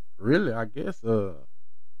 really, I guess, because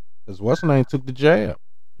what's her name took the jab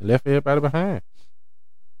and left everybody behind.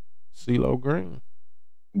 CeeLo Green.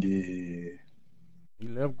 Yeah. He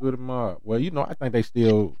left Good and Mob. Well, I think they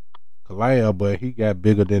still collab, but he got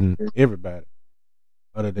bigger than everybody,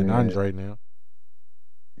 other than Andre now.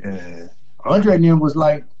 Yeah. Andre and them was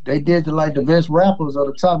like, they did the best rappers or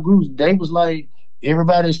the top groups. They was like,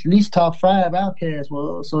 everybody's at least top 5 Outkast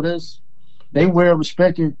was. So they were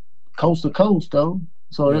respected coast to coast, though.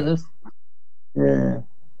 So yeah.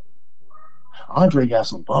 Andre got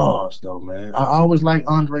some bars, though, man. I always like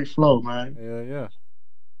Andre flow, man. Yeah.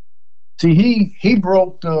 See, he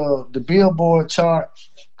broke the Billboard chart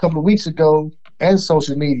a couple of weeks ago and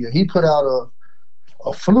social media. He put out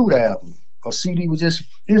a flute album. A CD with just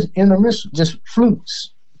intermission, just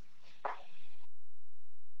flutes.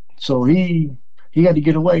 So he had to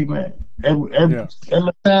get away, man. Every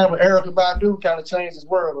time with Erykah Badu kind of changed his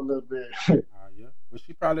world a little bit. Yeah, but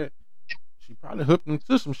she probably hooked him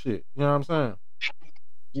to some shit. You know what I'm saying?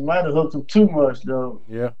 She might have hooked him too much, though.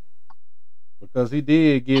 Yeah, because he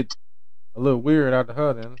did get a little weird after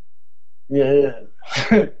her, then. Yeah.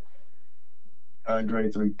 Andre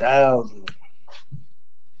 3000.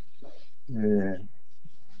 Yeah,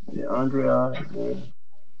 Andre.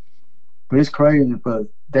 But it's crazy, but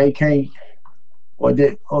they can't,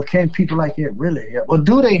 or can people like that really help? Or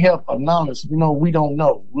do they help anonymous? We don't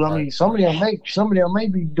know. I mean, some of them may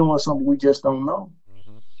be doing something we just don't know.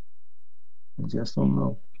 We just don't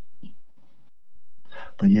know.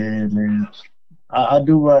 But yeah, man, I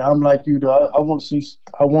do. I'm like you, though. I want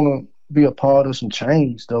to be a part of some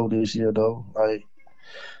change, though, this year, though. Like,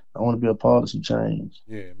 I want to be a part of some change.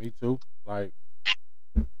 Yeah, me too. Like,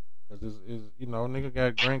 cause it's nigga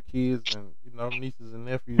got grandkids and nieces and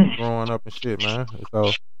nephews growing up and shit, man.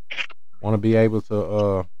 So, want to be able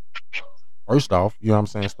to first off, you know what I'm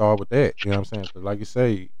saying, start with that. You know what I'm saying? Cause like you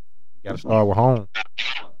say, you got to start with home.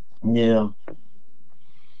 Yeah.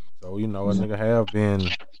 So a nigga have been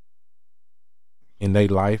in their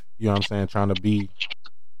life. You know what I'm saying, trying to be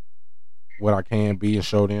what I can be and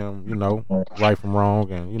show them, right from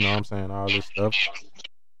wrong, and what I'm saying, all this stuff.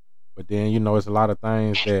 But then, it's a lot of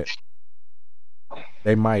things that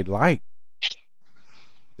they might like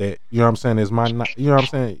that, what I'm saying, is might not, what I'm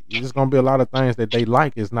saying, it's gonna be a lot of things that they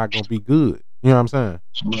like is not gonna be good. You know what I'm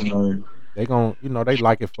saying? They gonna, they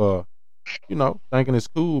like it for, thinking it's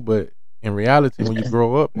cool, but in reality, when you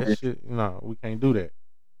grow up, that shit, we can't do that.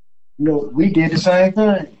 We did the same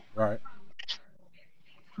thing. Right.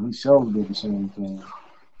 We sure did the same thing.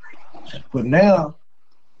 But now,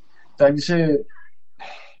 like you said,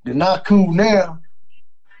 the not cool now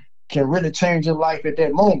can really change your life at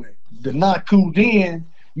that moment. The not cool then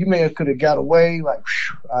you may have could have got away, like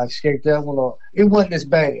I escaped that one, or it wasn't as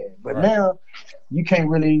bad. But Right. now you can't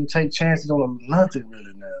really even take chances on nothing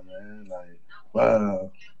really now, man. Like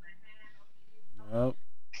wow. Nope.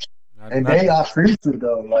 And Not they are future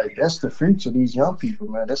though. Like that's the future. These young people,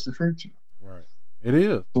 man. That's the future. right. It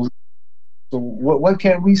is. So, so what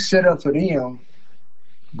can we set up for them?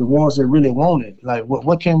 The ones that really want it. Like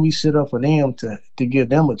what can we set up for them to give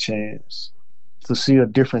them a chance to see a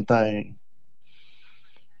different thing?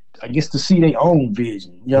 I guess to see their own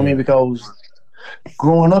vision. You know what I mean? Yeah. Because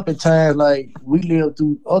growing up at times, like we live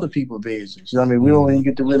through other people's visions. You know what I mean? We don't even Mm-hmm.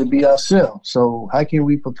 get to really be ourselves. So how can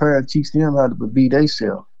we prepare and teach them how to be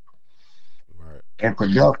themselves Right. and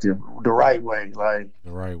productive the right way? Like,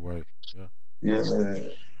 The right way. Yeah. yeah,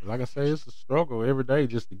 Like I say, it's a struggle every day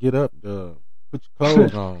just to get up to put your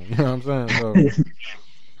clothes on. You know what I'm saying? So,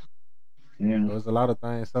 yeah, there's a lot of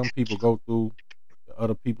things some people go through that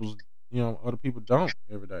other people's, other people don't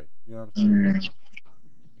every day. You know what I'm saying?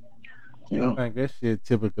 yeah, And I yeah, think that shit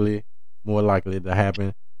typically more likely to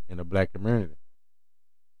happen in the black community.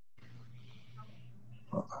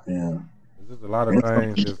 yeah. 'Cause there's a lot of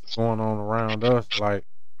things that's going on around us, like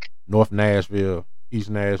North Nashville, East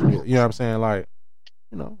Nashville. You know what I'm saying? Like,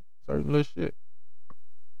 certain little shit.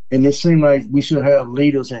 And it seems like we should have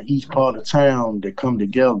leaders in each part of town that come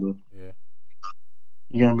together. Yeah.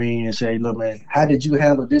 You know what I mean? And say, look, man, how did you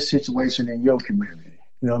handle this situation in your community?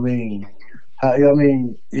 You know what I mean? How, you know what I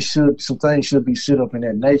mean? Some things should be set up in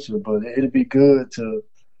that nature, but it'd be good to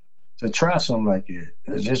try something like it.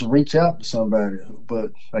 Just reach out to somebody.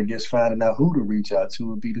 But I guess finding out who to reach out to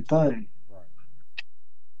would be the thing. Right.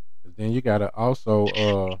 But then you gotta also,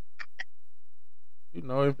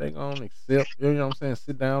 if they gonna accept, you know what I'm saying,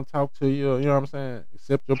 sit down, talk to you, you know what I'm saying,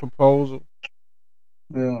 accept your proposal.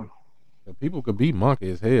 Yeah. And people could be monkey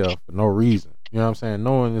as hell for no reason. You know what I'm saying?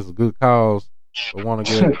 Knowing it's a good cause, but want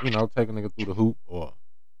to get, take a nigga through the hoop, or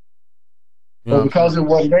you know But what I'm saying? because it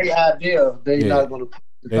wasn't their idea, they Yeah, not gonna put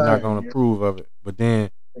the they're not thing. gonna approve of it. But then,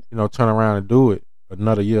 turn around and do it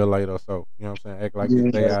another year later or so. You know what I'm saying? Act like it's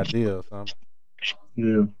Yeah. their idea or something.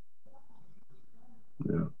 Yeah.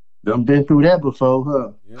 Yeah. Done been through that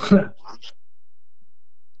before, Yeah, huh? that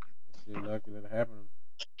shit lucky that it happened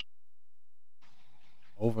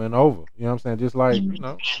over and over. You know what I'm saying? Just like,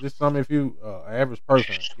 just some if you average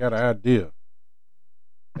person got an idea.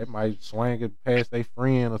 They might swing it past their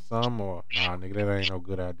friend or something, or nah, nigga, that ain't no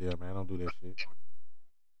good idea, man. Don't do that shit.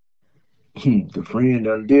 The friend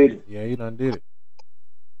done did it. Yeah, he done did it.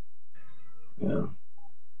 Yeah.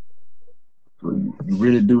 So you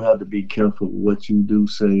really do have to be careful with what you do,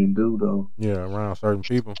 say, and do, though. Yeah, around certain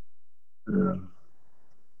people. Yeah.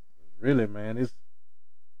 Really, man, it's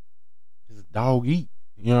dog eat.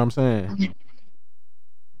 You know what I'm saying?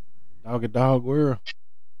 Dog eat dog world.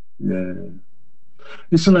 Yeah.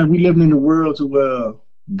 It's like we living in a world to where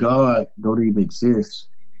God don't even exist.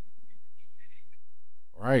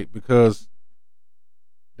 Right, because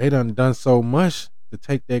they done so much to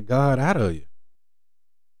take that God out of you.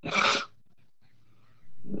 Yeah.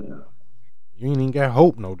 You ain't even got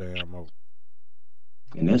hope no damn more.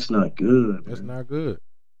 And that's not good, That's man. not good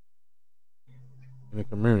in the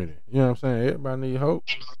community. You know what I'm saying? Everybody need hope.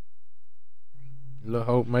 A little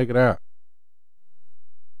hope, make it out.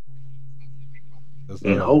 Cause,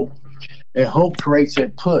 And hope creates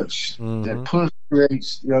that push. That mm-hmm. push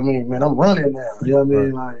creates, you know what I mean, man, I'm running now. You know what I Right.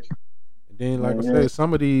 mean? Like, And then, like I man, said,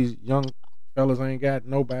 some of these young fellas ain't got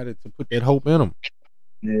nobody to put that hope in them.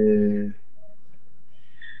 yeah.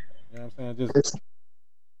 You know what I'm saying? Just It's,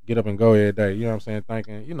 get up and go every day. You know what I'm saying?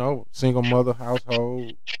 Thinking, single mother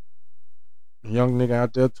household, young nigga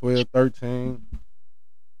out there, 12, 13.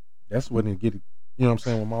 That's when it get, what I'm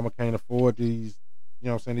saying, when mama can't afford these,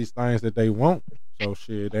 these things that they want. So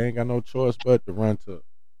shit, they ain't got no choice but to run to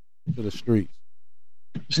the streets.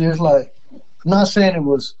 see, it's like, I'm not saying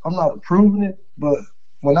I'm not approving it, but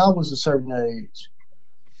when I was a certain age,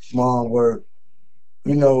 mom worked,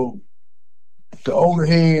 you know, the older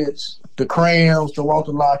heads, the crayons, the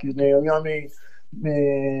Walter Lockies, now, you know what I mean?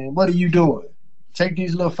 Man, what are you doing? Take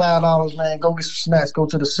these little $5, man, go get some snacks, go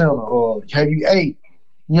to the center, or have you ate?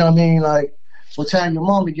 You know what I mean? Like, what time your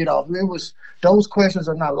mom to get off? Those questions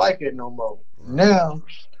are not like that no more. Right. Now,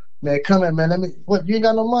 man, come in, man. You ain't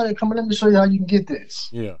got no money? Come in, let me show you how you can get this.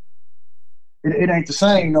 Yeah. It ain't the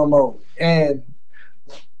same no more. And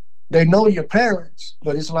they know your parents,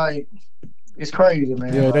 but it's like, it's crazy,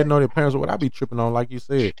 man. Yeah, like, they know their parents. What I be tripping on, like you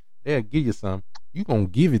said, they'll give you something. You gonna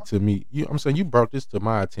give it to me. I'm saying you brought this to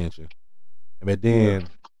my attention. But then,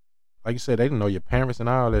 like you said, they didn't know your parents and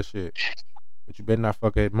all that shit. But you better not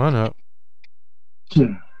fuck that money up. Yeah.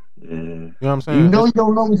 You know what I'm saying? You know you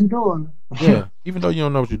don't know what you're doing. Yeah, even though you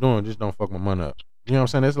don't know what you're doing, just don't fuck my money up. You know what I'm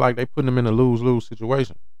saying? It's like they putting them in a lose-lose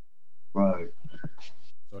situation. Right.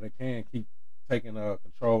 So they can keep taking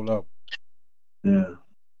control of. Yeah.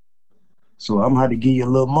 So I'm gonna have to give you a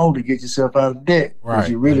little more to get yourself out of debt, because Right.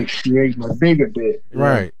 you're really creating a bigger debt. Yeah.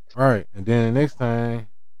 Right. Right. And then the next time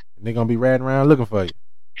they're gonna be riding around looking for you.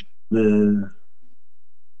 Yeah.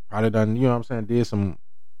 Probably done, you know what I'm saying, did some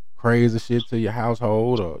crazy shit to your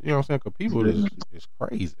household, or you know what I'm saying? Cause people Yeah. is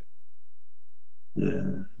crazy.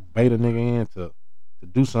 Yeah. Bait a nigga in to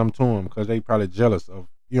do something to him because they probably jealous of,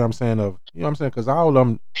 you know what I'm saying, because all of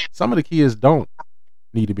them, some of the kids don't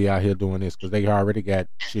need to be out here doing this because they already got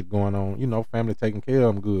shit going on, family taking care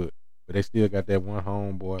of them good, but they still got that one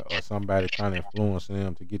homeboy or somebody trying to influence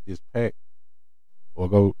them to get this pack or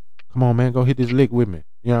go, come on man, go hit this lick with me,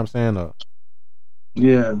 you know what I'm saying,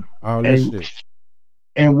 Yeah. all that And shit.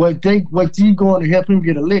 and what you going to help him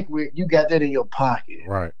get a lick with, you got that in your pocket.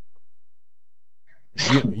 Right.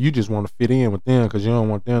 You just want to fit in with them because you don't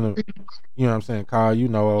want them to, you know what I'm saying, call you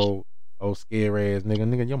old scary ass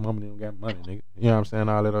nigga, your mama didn't got money, nigga. You know what I'm saying,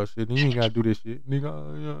 all that other shit. You ain't gotta do this shit,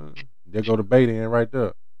 nigga. There go the bait in right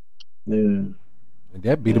there. Yeah. And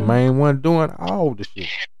that be the Yeah. main one doing all the shit.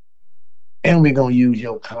 And we're gonna use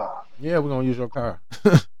your car. Yeah, we're gonna use your car.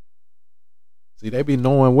 See, they be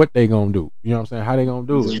knowing what they gonna do. You know what I'm saying? How they gonna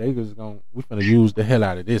do it. They just we finna use the hell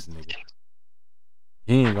out of this nigga.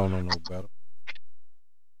 He ain't gonna know no better.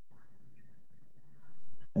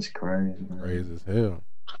 That's crazy, man. Crazy as hell.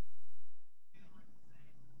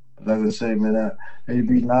 Like I say, man, it'd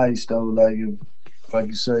be nice though, like if, like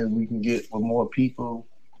you say, we can get with more people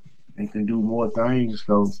and can do more things.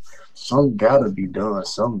 So some gotta be done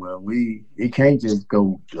somewhere. It can't just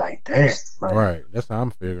go like that. Like, Right. That's how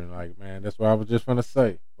I'm figuring. Like, man, that's what I was just gonna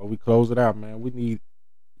say. But we close it out, man. We need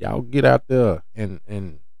y'all get out there and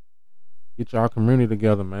get y'all community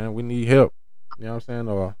together, man. We need help. You know what I'm saying?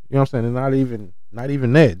 Or you know what I'm saying? And not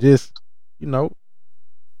even that. Just, you know,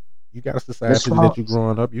 you got a let's society that start. you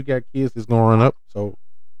growing up. You got kids that's growing up. So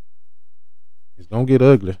it's gonna get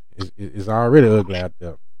ugly. It's already ugly out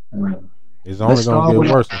there. It's Let's only gonna start get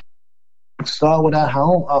with worse.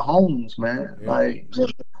 our homes, man. Yeah. Like,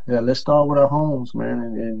 yeah, let's start with our homes, man,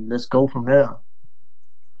 and let's go from there.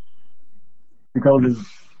 Because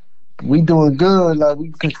if we doing good, like we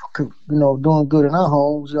doing good in our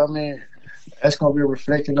homes. I mean, that's gonna be a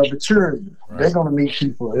reflection of the children. Right. They're gonna meet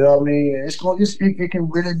people. You know what I mean? It can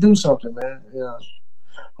really do something, man. Yeah,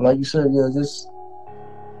 like you said, yeah, just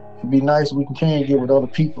it'd be nice if we can get with other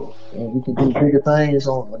people and we can do bigger things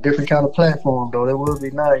on a different kind of platform. Though that would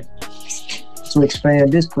be nice to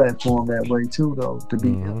expand this platform that way too. Though to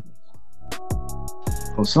be,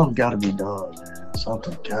 well, something got to be done, man.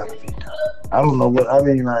 Something got to be done. I don't know what I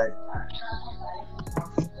mean. Like,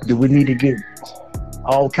 do we need to get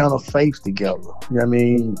all kind of faiths together? You know what I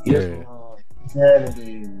mean? Yeah.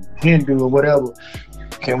 Christianity, Hindu, or whatever.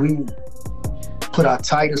 Can we put our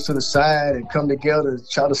titles to the side and come together and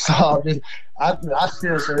try to solve this? I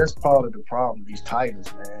still say that's part of the problem. These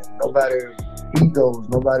titles, man. Nobody egos.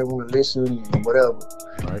 Nobody want to listen. Whatever.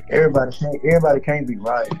 Right. Everybody can't be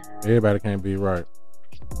right. Everybody can't be right.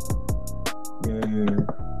 Yeah.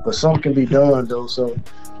 But something can be done though. So,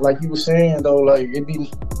 like you were saying though, like it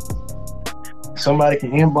be somebody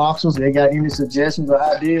can inbox us. They got any suggestions or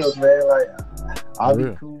ideas, man? Like I'll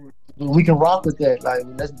be cool. We can rock with that. Like,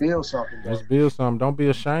 let's build something. Though. Let's build something. Don't be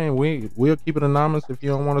ashamed. We'll keep it anonymous if you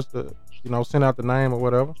don't want us to, send out the name or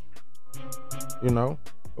whatever. But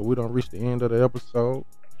we don't reach the end of the episode.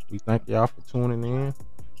 We thank y'all for tuning in.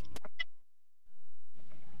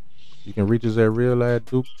 You can reach us at Real Lad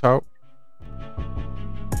Duke Talk.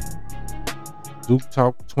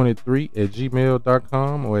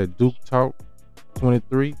 DukeTalk23@gmail.com or at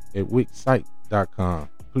DukeTalk23@wixsite.com.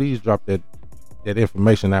 Please drop that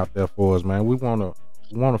information out there for us, man. We want to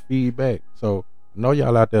feedback. So I know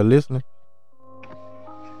y'all out there listening.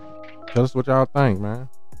 Tell us what y'all think, man.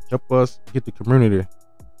 Help us get the community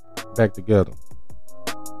back together.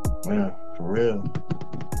 Yeah, for real.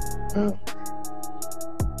 Yeah.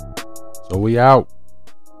 So we out.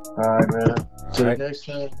 All right, man. Till the next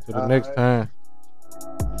time. Till the next time.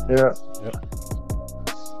 Yeah. Yep.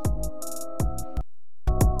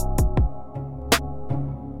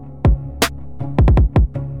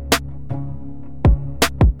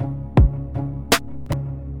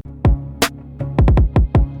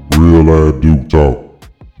 Real Lad Duke Talk,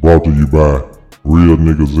 brought to you by Real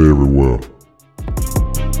Niggas Everywhere.